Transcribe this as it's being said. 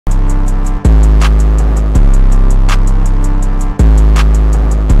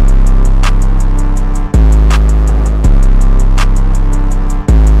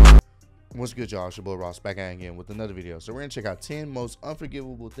What's good, y'all? It's your boy Ross back at again with another video. So we're gonna check out 10 most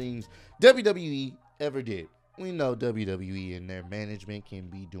unforgivable things WWE ever did. We know WWE and their management can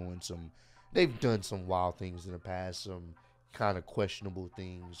be doing they've done some wild things in the past, some kind of questionable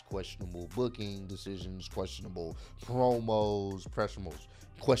things, questionable booking decisions, questionable promos,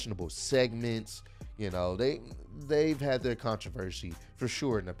 questionable segments. You know, they've had their controversy for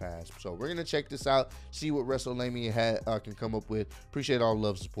sure in the past. So we're gonna check this out, see what WrestleMania can come up with. Appreciate all the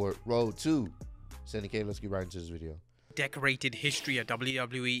love, support. Road to Syndicate. Let's get right into this video. Decorated history of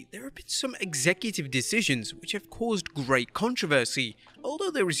WWE, there have been some executive decisions which have caused great controversy.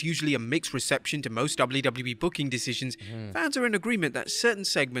 Although there is usually a mixed reception to most WWE booking decisions, fans are in agreement that certain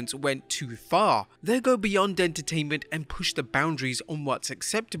segments went too far. They go beyond entertainment and push the boundaries on what's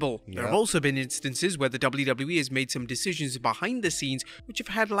acceptable. There have also been instances where the WWE has made some decisions behind the scenes which have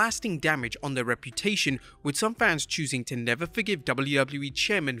had lasting damage on their reputation, with some fans choosing to never forgive WWE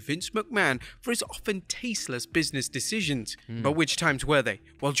chairman Vince McMahon for his often tasteless business decisions. But which times were they?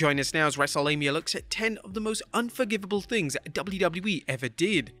 Well, join us now as WrestleMania looks at 10 of the most unforgivable things WWE ever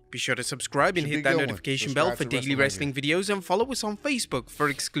did. Be sure to subscribe and hit that notification bell for daily wrestling videos, and follow us on Facebook for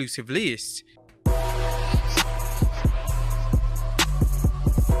exclusive lists.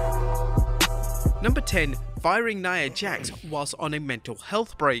 Number 10. Firing Nia Jax whilst on a mental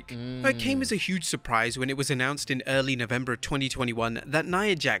health break. It came as a huge surprise when it was announced in early November 2021 that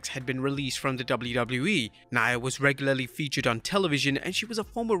Nia Jax had been released from the WWE. Nia was regularly featured on television and she was a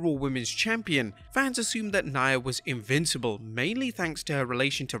former Raw Women's Champion. Fans assumed that Nia was invincible, mainly thanks to her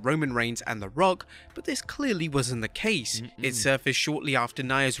relation to Roman Reigns and The Rock, but this clearly wasn't the case. It surfaced shortly after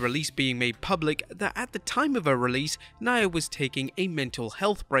Nia's release being made public that at the time of her release, Nia was taking a mental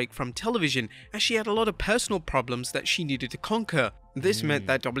health break from television as she had a lot of personal problems that she needed to conquer. This meant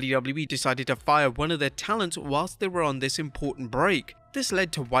that WWE decided to fire one of their talents whilst they were on this important break. This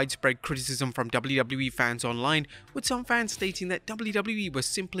led to widespread criticism from WWE fans online, with some fans stating that WWE was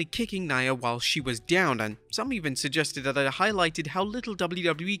simply kicking Nia while she was down, and some even suggested that it highlighted how little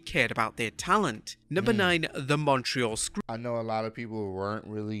WWE cared about their talent. Number 9. The Montreal Screw. I know a lot of people weren't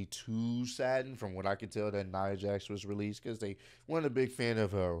really too saddened from what I could tell that Nia Jax was released because they weren't a big fan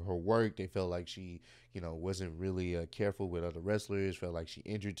of her work. They felt like she, wasn't really careful with other wrestlers, felt like she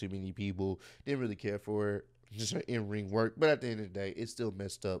injured too many people, didn't really care for her. Just her in-ring work. But at the end of the day, it's still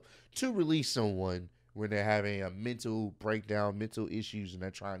messed up to release someone when they're having a mental breakdown, mental issues, and they're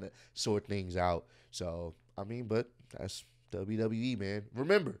trying to sort things out. So, I mean, but that's WWE, man.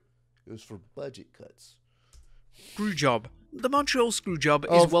 Remember, it was for budget cuts. Screwjob. The Montreal Screwjob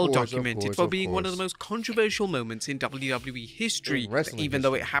is well documented for being one of the most controversial moments in WWE history. Even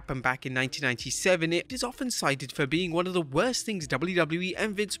though it happened back in 1997, it is often cited for being one of the worst things WWE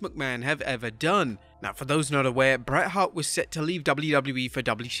and Vince McMahon have ever done. Now, for those not aware, Bret Hart was set to leave WWE for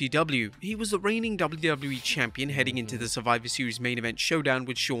WCW. He was the reigning WWE champion heading into the Survivor Series main event showdown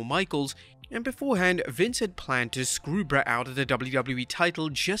with Shawn Michaels, and beforehand, Vince had planned to screw Bret out of the WWE title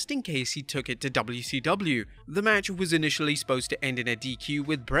just in case he took it to WCW. The match was initially supposed to end in a DQ,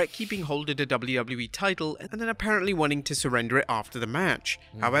 with Bret keeping hold of the WWE title and then apparently wanting to surrender it after the match.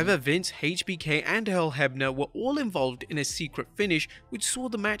 However, Vince, HBK and Earl Hebner were all involved in a secret finish which saw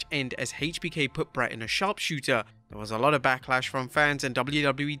the match end as HBK put Bret in a sharpshooter. There was a lot of backlash from fans and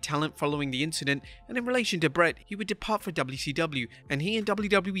WWE talent following the incident, and in relation to Bret, he would depart for WCW and he and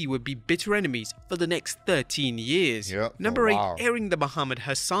WWE would be bitter enemies for the next 13 years. Number 8. Airing the Muhammad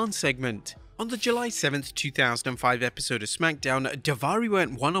Hassan segment. On the July 7th, 2005 episode of SmackDown, Daivari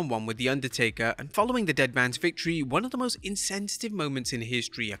went one-on-one with The Undertaker, and following the dead man's victory, one of the most insensitive moments in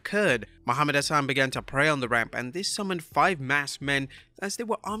history occurred. Muhammad Hassan began to pray on the ramp, and this summoned 5 masked men as they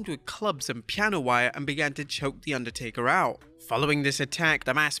were armed with clubs and piano wire and began to choke The Undertaker out. Following this attack,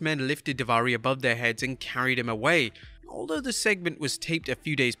 the masked men lifted Daivari above their heads and carried him away. Although the segment was taped a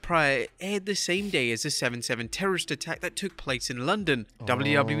few days prior, it aired the same day as the 7/7 terrorist attack that took place in London.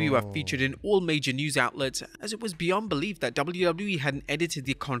 WWE were featured in all major news outlets, as it was beyond belief that WWE hadn't edited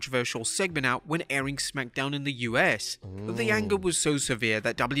the controversial segment out when airing SmackDown in the US. The anger was so severe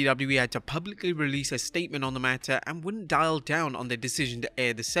that WWE had to publicly release a statement on the matter and wouldn't dial down on their decision to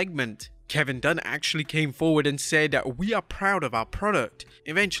air the segment. Kevin Dunn actually came forward and said, "We are proud of our product."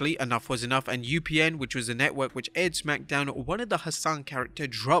 Eventually, enough was enough, and UPN, which was the network which aired SmackDown, wanted the Hassan character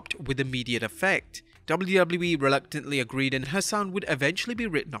dropped with immediate effect. WWE reluctantly agreed, and Hassan would eventually be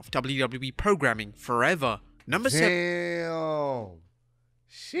written off WWE programming forever. Number 7. Damn.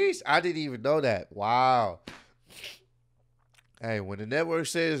 Sheesh, I didn't even know that. Wow. Hey, when the network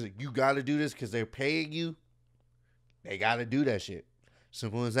says you got to do this because they're paying you, they got to do that shit.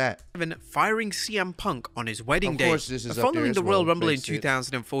 Simple as that. Firing CM Punk on his wedding day. Of course, this is Following the Royal Rumble in Face it.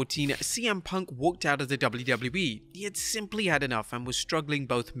 2014, CM Punk walked out of the WWE. He had simply had enough and was struggling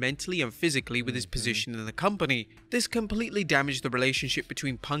both mentally and physically with his position in the company. This completely damaged the relationship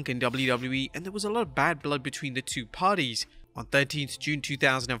between Punk and WWE, and there was a lot of bad blood between the two parties. On 13th June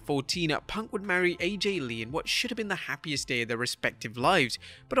 2014, Punk would marry AJ Lee in what should have been the happiest day of their respective lives,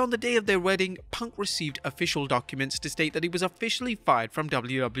 but on the day of their wedding, Punk received official documents to state that he was officially fired from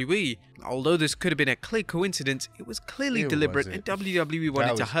WWE. Although this could have been a clear coincidence, it was clearly deliberate, and WWE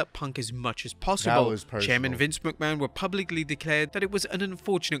wanted to hurt Punk as much as possible. Chairman Vince McMahon would publicly declare that it was an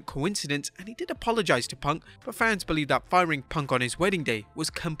unfortunate coincidence, and he did apologize to Punk, but fans believe that firing Punk on his wedding day was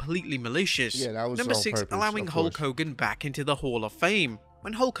completely malicious. Yeah, that was Number on 6, purpose, allowing of Hulk course. Hogan back into the Hall of Fame.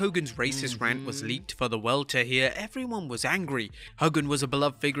 When Hulk Hogan's racist rant was leaked for the world to hear, everyone was angry. Hogan was a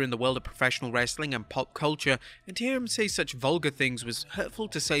beloved figure in the world of professional wrestling and pop culture, and to hear him say such vulgar things was hurtful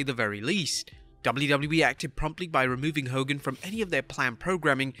to say the very least. WWE acted promptly by removing Hogan from any of their planned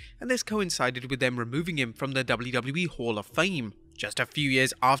programming, and this coincided with them removing him from the WWE Hall of Fame. Just a few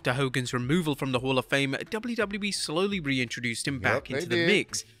years after Hogan's removal from the Hall of Fame, WWE slowly reintroduced him back into the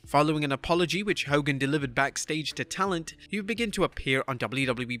mix. Following an apology which Hogan delivered backstage to talent, he would begin to appear on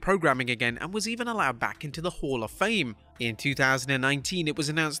WWE programming again and was even allowed back into the Hall of Fame. In 2019, it was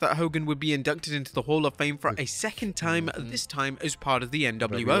announced that Hogan would be inducted into the Hall of Fame for a second time, this time as part of the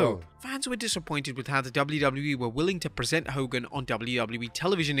NWO. Fans were disappointed with how the WWE were willing to present Hogan on WWE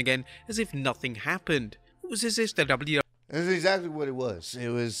television again as if nothing happened. It was as if the WWE That's exactly what it was. It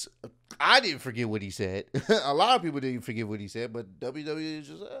was. I didn't forget what he said. A lot of people didn't forget what he said, but WWE is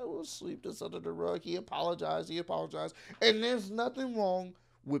just, we'll sweep this under the rug. He apologized. And there's nothing wrong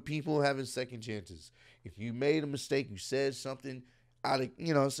with people having second chances. If you made a mistake, you said something out of,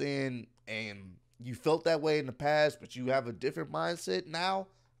 you know what I'm saying, and you felt that way in the past, but you have a different mindset now,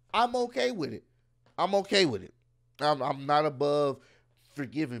 I'm okay with it. I'm not above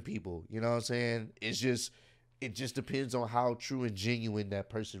forgiving people. You know what I'm saying? It just depends on how true and genuine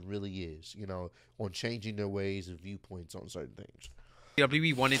that person really is, you know, on changing their ways and viewpoints on certain things.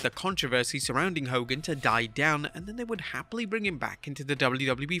 WWE wanted the controversy surrounding Hogan to die down, and then they would happily bring him back into the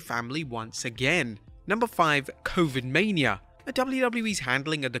WWE family once again. Number 5, COVID Mania. WWE's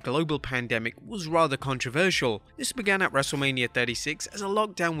handling of the global pandemic was rather controversial. This began at WrestleMania 36 as a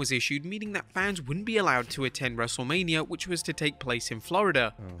lockdown was issued, meaning that fans wouldn't be allowed to attend WrestleMania, which was to take place in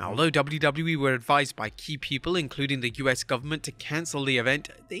Florida. Although WWE were advised by key people, including the US government, to cancel the event,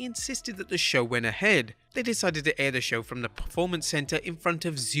 they insisted that the show went ahead. They decided to air the show from the Performance Center in front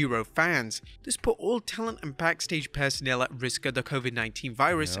of 0 fans. This put all talent and backstage personnel at risk of the COVID-19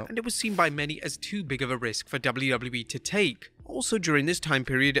 virus, and it was seen by many as too big of a risk for WWE to take. Also during this time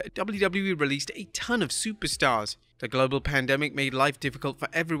period, WWE released a ton of superstars. The global pandemic made life difficult for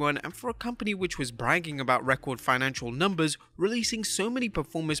everyone, and for a company which was bragging about record financial numbers, releasing so many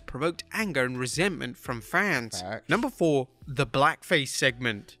performers provoked anger and resentment from fans. Number 4, the blackface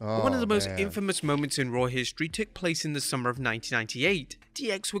segment. One of the most infamous moments in Raw history took place in the summer of 1998.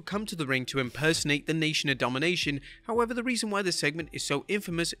 DX would come to the ring to impersonate the Nation of Domination. However, the reason why the segment is so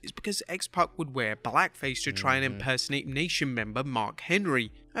infamous is because X-Pac would wear blackface to try and impersonate Nation member Mark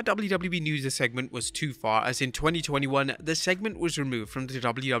Henry. At WWE News, the segment was too far, as in 2021, the segment was removed from the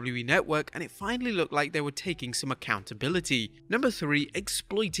WWE network and it finally looked like they were taking some accountability. Number 3,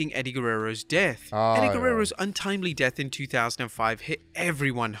 exploiting Eddie Guerrero's death. Eddie Guerrero's untimely death in 2005 hit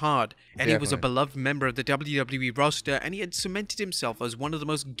everyone hard. Eddie was a beloved member of the WWE roster, and he had cemented himself as one of the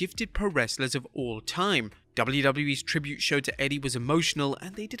most gifted pro wrestlers of all time. WWE's tribute show to Eddie was emotional,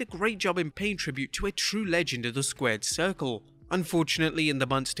 and they did a great job in paying tribute to a true legend of the squared circle. Unfortunately, in the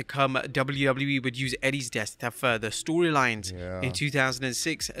months to come, WWE would use Eddie's death to further storylines. In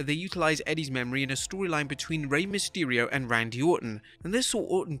 2006, they utilized Eddie's memory in a storyline between Rey Mysterio and Randy Orton, and this saw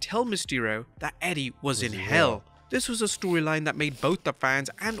Orton tell Mysterio that Eddie was in hell. This was a storyline that made both the fans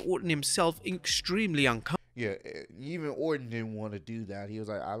and Orton himself extremely uncomfortable. Yeah, even Orton didn't want to do that. He was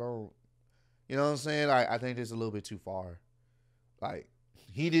like, I don't, you know what I'm saying? I think it's a little bit too far. Like,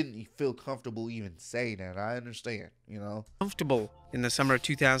 he didn't feel comfortable even saying that. I understand, you know. In the summer of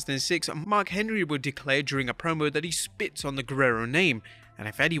 2006, Mark Henry would declare during a promo that he spits on the Guerrero name, and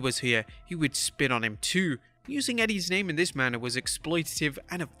if Eddie was here, he would spit on him too. Using Eddie's name in this manner was exploitative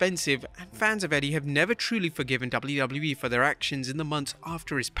and offensive, and fans of Eddie have never truly forgiven WWE for their actions in the months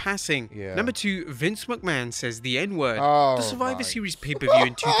after his passing. Number 2, Vince McMahon says the N-word. The Survivor Series pay-per-view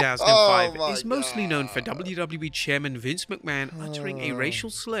in 2005 is mostly known for WWE Chairman Vince McMahon uttering a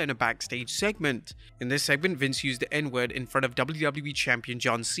racial slur in a backstage segment. In this segment, Vince used the N-word in front of WWE Champion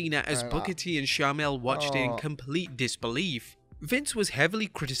John Cena as Booker T and Sharmell watched it in complete disbelief. Vince was heavily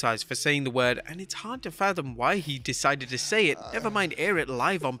criticized for saying the word, and it's hard to fathom why he decided to say it, never mind air it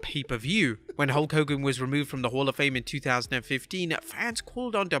live on pay-per-view. When Hulk Hogan was removed from the Hall of Fame in 2015, fans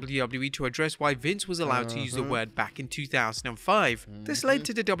called on WWE to address why Vince was allowed to use the word back in 2005. This led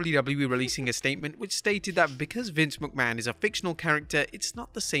to the WWE releasing a statement which stated that because Vince McMahon is a fictional character, it's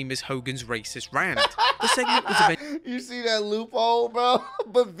not the same as Hogan's racist rant. The segment was eventually... You see that loophole, bro?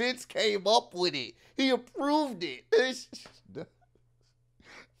 But Vince came up with it. He approved it.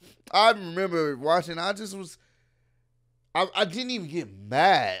 I remember watching. I didn't even get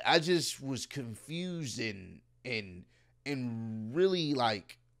mad. I just was confused and really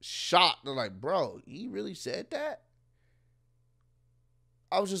like shocked. They're like, bro, he really said that?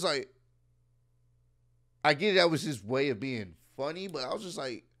 I was just like, I get that was his way of being funny, but I was just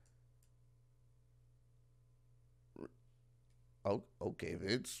like, oh, okay,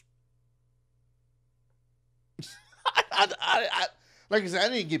 Vince. Like I said,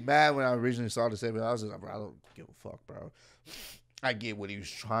 I didn't get mad when I originally saw the segment. I was just like, bro, I don't give a fuck, bro. I get what he was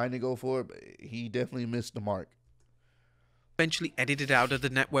trying to go for, but he definitely missed the mark. Eventually edited out of the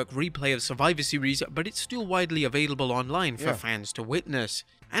network replay of Survivor Series, but it's still widely available online for fans to witness.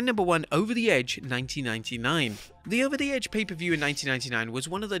 And number 1, Over the Edge, 1999. The Over the Edge pay-per-view in 1999 was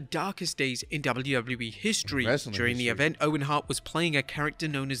one of the darkest days in WWE history. During the event, Owen Hart was playing a character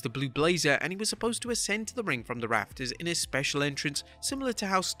known as the Blue Blazer, and he was supposed to ascend to the ring from the rafters in a special entrance similar to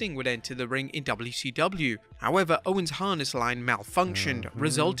how Sting would enter the ring in WCW. However, Owen's harness line malfunctioned,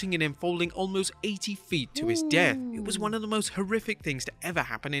 resulting in him falling almost 80 feet to his death. It was one of the most horrific things to ever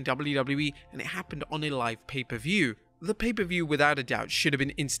happen in WWE, and it happened on a live pay-per-view. The pay-per-view without a doubt should have been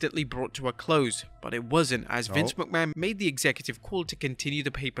instantly brought to a close, but it wasn't, as Vince McMahon made the executive call to continue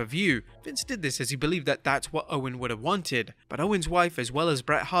the pay-per-view. Vince did this as he believed that that's what Owen would have wanted, but Owen's wife as well as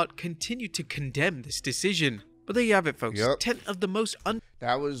Bret Hart continued to condemn this decision. But there you have it, folks. 10 of the most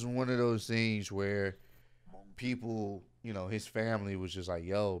That was one of those things where people, you know, his family was just like,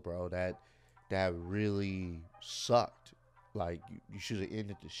 yo, bro, that really sucked. Like, you should have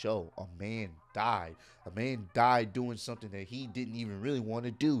ended the show. A man died. A man died doing something that he didn't even really want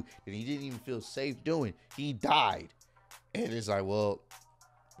to do, that he didn't even feel safe doing. He died. And it's like, well,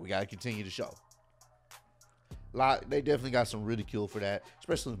 we got to continue the show. They definitely got some ridicule for that,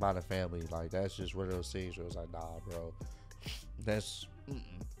 especially by the family. Like, that's just one of those things where it's like, nah, bro. That's...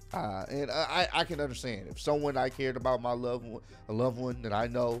 and I can understand. If someone I cared about, a loved one that I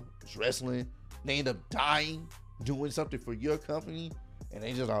know is wrestling, they end up dying doing something for your company, and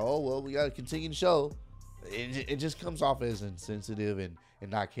they just like, oh, well, we got to continue the show. It just comes off as insensitive and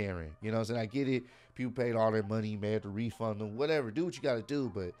not caring. You know what I'm saying? I get it. People paid all their money, may have to refund them, whatever. Do what you got to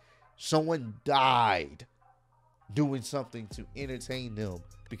do, but someone died doing something to entertain them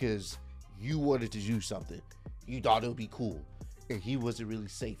because you wanted to do something. You thought it would be cool, and he wasn't really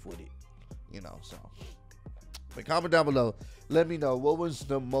safe with it. You know, so... But comment down below. Let me know, what was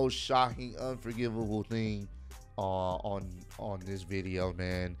the most shocking, unforgivable thing on this video,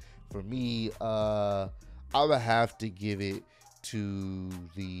 man? For me, I would have to give it to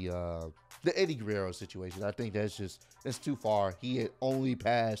the Eddie Guerrero situation. I think that's too far. He had only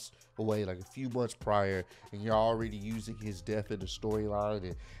passed away like a few months prior, and you're already using his death in the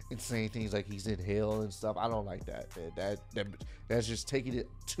storyline and saying things like he's in hell and stuff. I don't like that. That's just taking it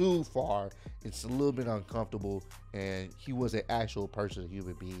too far. It's a little bit uncomfortable, and he was an actual person, a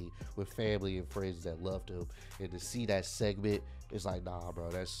human being with family and friends that loved him, and to see that segment, it's like, nah, bro,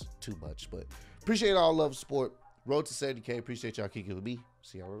 that's too much. But appreciate all love, support. Road to 70K. Appreciate y'all kicking with me.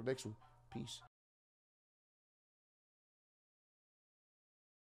 See y'all on the next one. Peace.